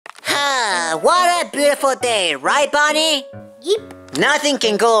beautiful day, right, Bonnie? Yep. Nothing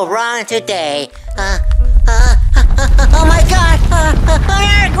can go wrong today. Oh my God!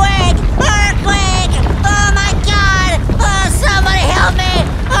 Earthquake! Earthquake! Oh my God! Oh, somebody help me!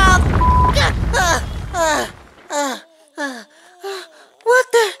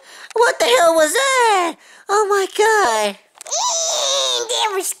 What the hell was that? Oh my God!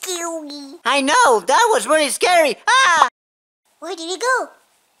 That was scary. I know, that was really scary. Ah! Where did it go?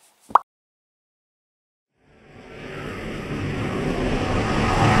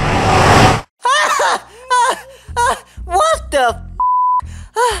 What the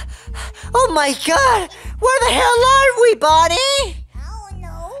oh my God! Where the hell are we, Bonnie? I don't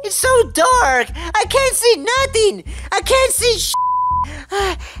know. It's so dark! I can't see nothing! I can't see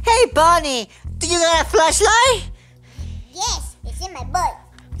Hey, Bonnie! Do you got a flashlight? Yes, it's in my butt.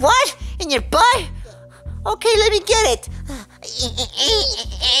 What? In your butt? Okay, let me get it.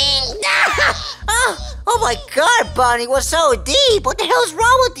 Oh my God, Bonnie, what's so deep? What the hell's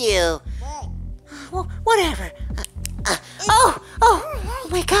wrong with you? What? Whatever. Oh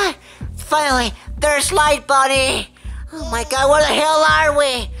my God! Finally, there's light, Bonnie. Oh my God, where the hell are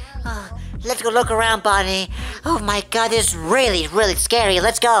we? Let's go look around, Bonnie. Oh my God, this is really, really scary.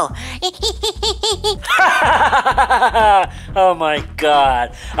 Let's go. Oh my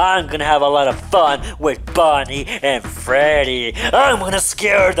God, I'm gonna have a lot of fun with Bonnie and Freddy. I'm gonna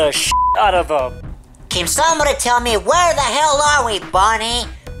scare the shit out of them. Can somebody tell me where the hell are we, Bonnie?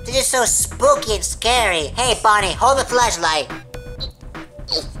 This is so spooky and scary. Hey, Bonnie, hold the flashlight.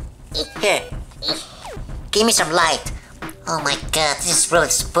 Here. Give me some light. Oh my God, this is really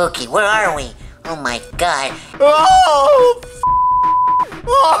spooky. Where are we? Oh my God.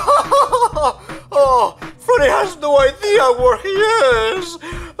 Oh, Freddy has no idea where he is.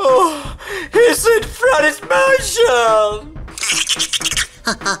 Oh, he's in Freddy's mansion.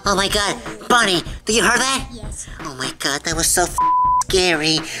 Oh my God, Bonnie, did you hear that? Yes. Oh my God, that was so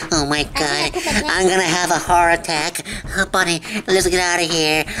scary. Oh my God, I'm gonna have a heart attack. Bonnie, let's get out of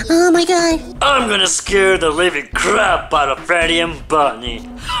here. Oh my God. I'm gonna scare the living crap out of Freddy and Bonnie.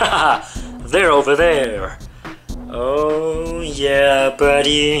 They're over there. Oh yeah,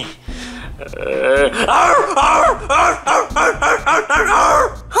 buddy. Oh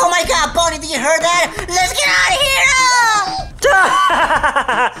my God, Bonnie, did you hear that? Let's get out of here!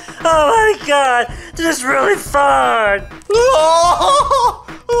 Oh my God, this is really fun.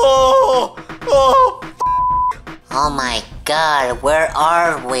 Oh my God, where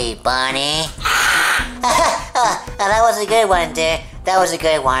are we, Bonnie? That was a good one, dude. That was a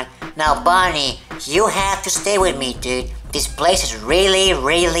good one. Now, Bonnie, you have to stay with me, dude. This place is really,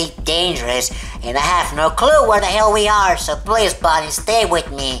 really dangerous, and I have no clue where the hell we are, so please, Bonnie, stay with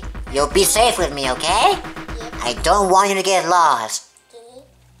me. You'll be safe with me, okay? Yeah. I don't want you to get lost.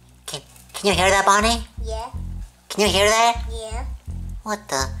 Okay. Can you hear that, Bonnie? Yeah. Can you hear that? Yeah.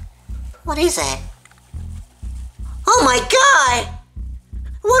 What is that? Oh my God!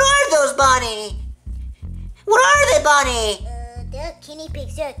 What are those, Bonnie? What are they, Bonnie? They're guinea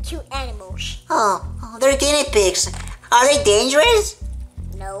pigs. They're cute animals. Oh, they're guinea pigs. Are they dangerous?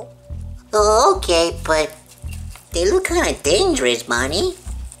 No. Oh, okay, but they look kind of dangerous, Bonnie.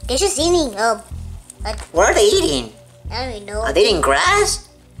 They're just eating, What are they eating? I don't even know. Are they eating grass?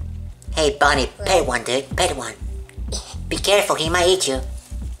 Hey, Bonnie, pet one, dude. Pet one. Be careful, he might eat you.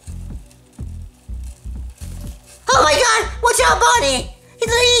 Oh my God! Watch out, Bonnie! He's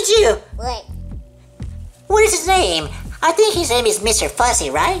gonna eat you! What? What is his name? I think his name is Mr. Fuzzy,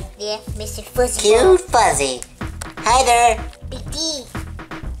 right? Yeah, Mr. Fuzzy. Cute Fuzzy. Hi there. Big D.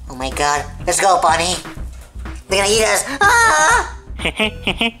 Oh my God. Let's go, Bonnie. They're gonna eat us. Ah! What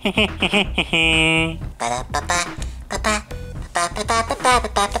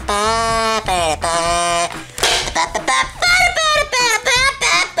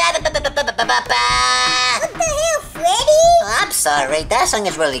the hell, Freddy? I'm sorry. That song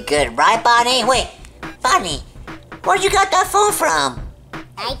is really good, right, Bonnie? Wait, Bonnie, where'd you got that phone from?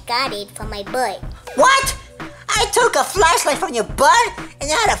 I got it from my butt. What? I took a flashlight from your butt and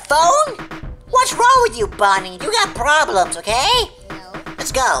you had a phone? What's wrong with you, Bonnie? You got problems, okay? No.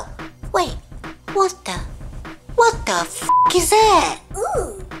 Let's go. Wait, what the f*** is that?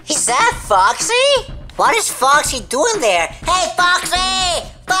 Ooh. Is that Foxy? What is Foxy doing there? Hey, Foxy!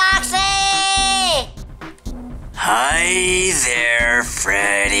 Foxy! Hi there,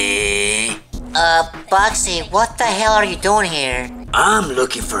 Freddy. Foxy, what the hell are you doing here? I'm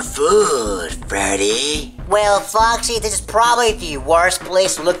looking for food, Freddy. Well, Foxy, this is probably the worst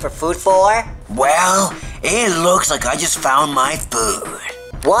place to look for food for. Well, it looks like I just found my food.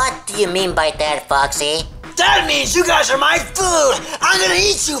 What do you mean by that, Foxy? That means you guys are my food! I'm gonna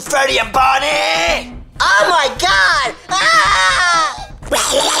eat you, Freddy and Bonnie! Oh my God! Ah!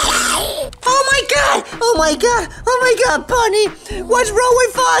 Oh my God! Oh my God! Oh my God, Bunny! What's wrong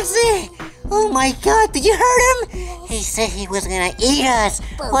with Foxy? Oh my God! Did you hurt him? He said he was gonna eat us.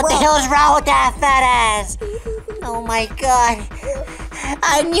 What the hell is wrong with that fat ass? Oh my God!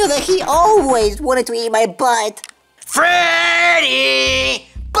 I knew that he always wanted to eat my butt. Freddy!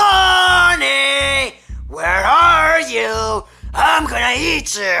 Bonnie! Where are you? I'm gonna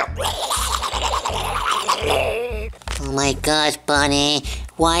eat you! Oh my gosh, Bunny.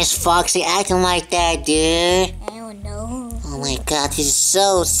 Why is Foxy acting like that, dude? I don't know. Oh my God, this is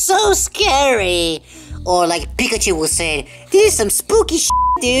so scary. Or like Pikachu will say, this is some spooky shit,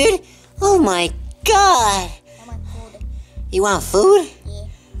 dude. Oh my God. I want food. You want food? Yeah.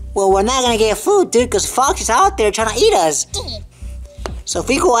 Well, we're not gonna get food, dude, because Foxy's out there trying to eat us. Dang it. So if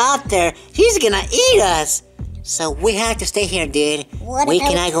we go out there, he's gonna eat us. So we have to stay here, dude. We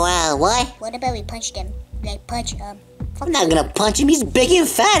cannot go out. What? What about we punch them? Like punch, I'm not gonna punch him. He's big and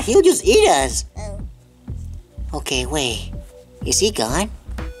fat. He'll just eat us. Oh. Okay, wait. Is he gone?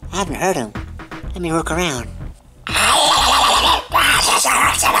 I haven't heard him. Let me look around.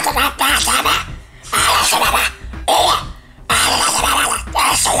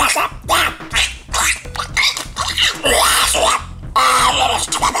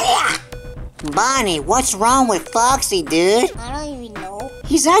 Bonnie, what's wrong with Foxy, dude? I don't even know.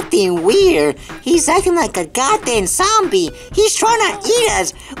 He's acting weird. He's acting like a goddamn zombie. He's trying to eat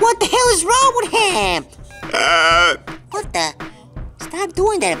us. What the hell is wrong with him? What the? Stop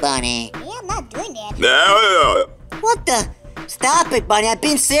doing that, Bonnie. Yeah, I'm not doing that. What the? Stop it, Bonnie. I've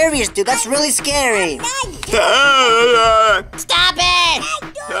been serious, dude. That's really scary. Stop it!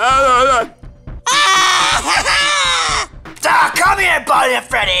 Come here, Bonnie and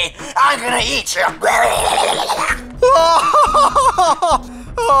Freddy! I'm gonna eat you!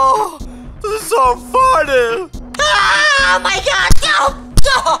 Oh, this is so funny. Oh my God! No!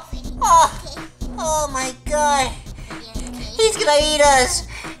 No! Oh my God! He's gonna eat us!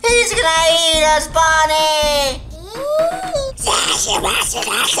 He's gonna eat us, Bonnie!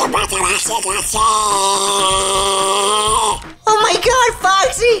 Oh my God,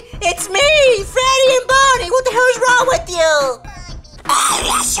 Foxy! It's me, Freddy and Bonnie! What the hell is wrong with you?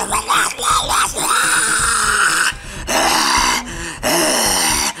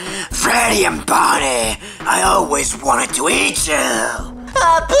 Freddy and Bonnie, I always wanted to eat you!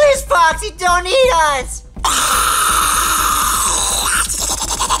 Please, Foxy, don't eat us!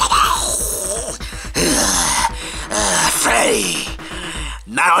 Freddy,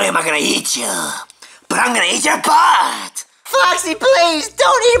 not only am I gonna eat you, but I'm gonna eat your butt! Foxy, please,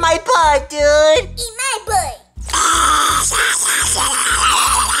 don't eat my butt, dude! Eat my butt.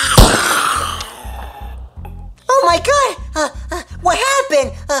 Oh my God! What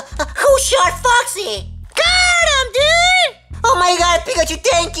happened? Who shot Foxy? Got him, dude! Oh my God, Pikachu,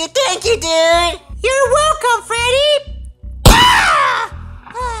 thank you, dude! You're welcome, Freddy!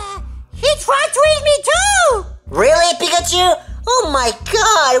 He tried to eat me too! Really, Pikachu? Oh my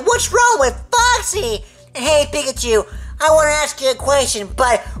God, what's wrong with Foxy? Hey, Pikachu, I want to ask you a question,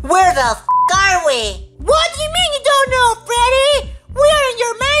 but where the are we? What do you mean you don't know, Freddy? We are in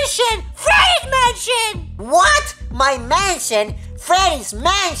your mansion, Freddy's mansion! What? My mansion? Freddy's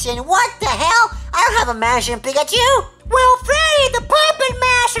mansion? What the hell? I don't have a mansion, Pikachu. Well, Freddy, the puppet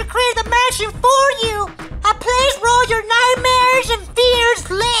master created the mansion for you. A place where all your nightmares and fears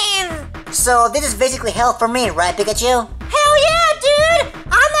live. So this is basically hell for me, right, Pikachu? Hell yeah, dude!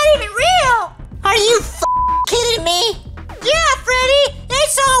 I'm not even real! Are you kidding me? Yeah, Freddy,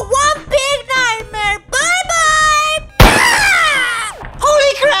 it's all one big nightmare. Bye-bye! Ah!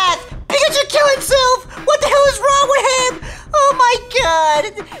 Holy crap! Pikachu killed himself! What the hell is wrong with him? Oh my God!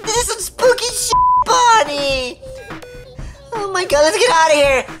 This is some spooky shit, Bonnie! Oh my God, let's get out of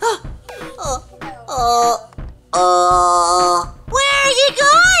here! Where are you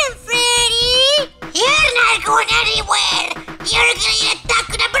going, Freddy? You're not going anywhere! You're gonna eat a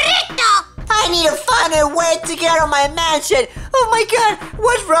taco de burrito! I need to find a way to get out of my mansion! Oh my God,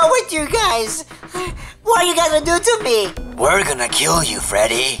 what's wrong with you guys? What are you guys gonna do to me? We're gonna kill you,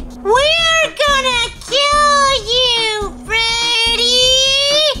 Freddy. We're gonna kill you, Freddy!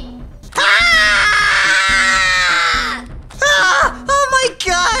 Ah! Ah! Oh my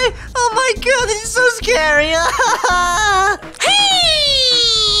God! Oh my God, this is so scary!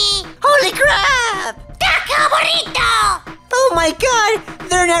 Hey! Holy crap! Taco burrito! Oh my God!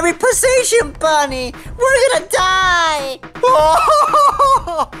 They're in every position, Bunny! We're gonna die!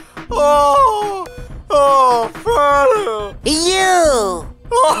 Oh, Freddy! You!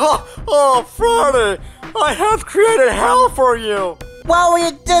 Oh, Freddy! I have created hell for you! Why will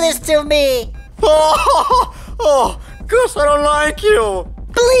you do this to me? Guess I don't like you.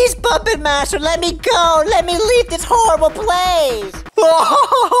 Please, Puppet Master, let me go. Let me leave this horrible place.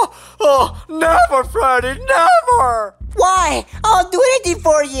 Never, Freddy, never. Why? I'll do anything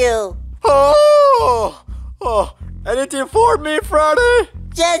for you. Anything for me, Freddy?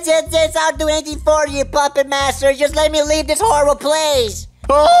 Yes, I'll do anything for you, Puppet Master. Just let me leave this horrible place.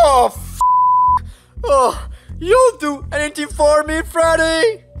 You'll do anything for me,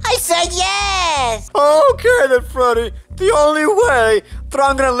 Freddy? I said yes. Okay then, Freddy. The only way that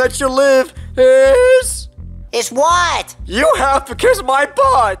I'm gonna let you live is... It's what? You have to kiss my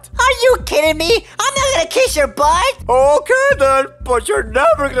butt. Are you kidding me? I'm not gonna kiss your butt. Okay then, but you're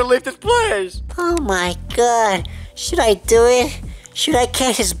never gonna leave this place. Oh my god. Should I do it? Should I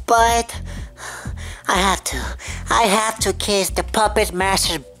kiss his butt? I have to kiss the Puppet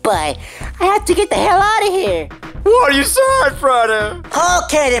Master's butt. I have to get the hell out of here. What are you saying, Freddy?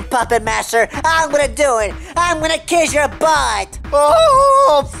 Okay then, Puppet Master. I'm gonna do it. I'm gonna kiss your butt.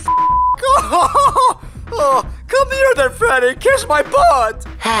 Come here then, Freddy. Kiss my butt.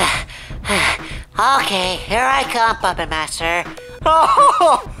 Okay, here I come, Puppet Master.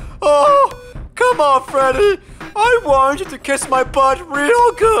 Come on, Freddy. I want you to kiss my butt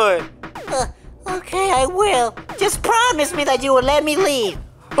real good. Okay, I will. Just promise me that you will let me leave.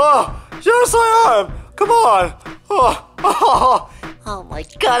 Yes I am. Come on. Oh my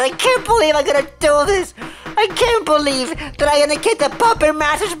god, I can't believe I'm gonna do this. I can't believe that I'm gonna get the Puppet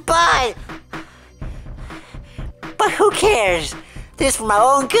Master's butt. But who cares? This is for my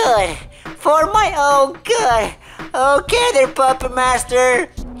own good. For my own good. Okay there, Puppet Master.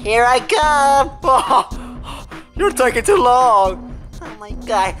 Here I come. You're taking too long. Oh my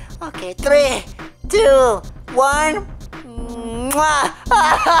god. Okay, 3, 2, 1. Mwah.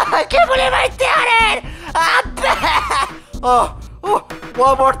 I can't believe I did it!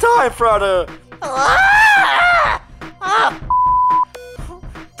 One more time, Freddy.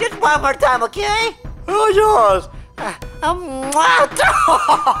 Just one more time, okay? Yes.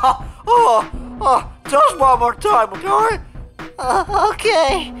 Just one more time, okay?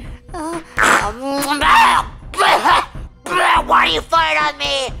 Okay. Why are you firing on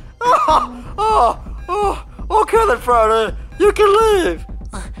me? Okay then, Freddy. You can leave.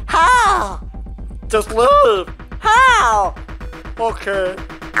 How? Just leave. How? Okay.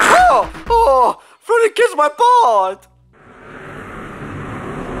 Freddy kissed my butt.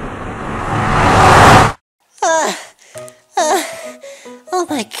 Oh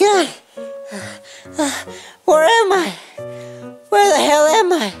my god. Where am I? Where the hell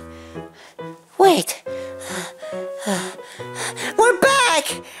am I? Wait. We're back!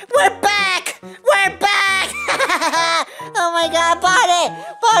 We're back! We're back! Oh my god, Bonnie!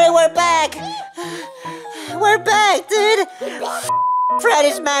 Bonnie, we're back! We're back, dude!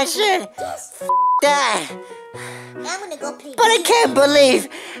 Freddy's mansion! That! I'm gonna go play. But I can't believe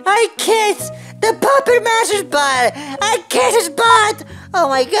I kissed the Puppet Master's butt! I kissed his butt! Oh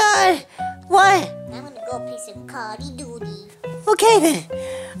my god! What? I'm gonna go play some Call of Duty. Okay then.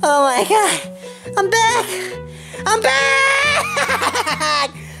 Oh my god. I'm back! I'm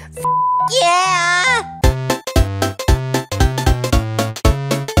back! Yeah!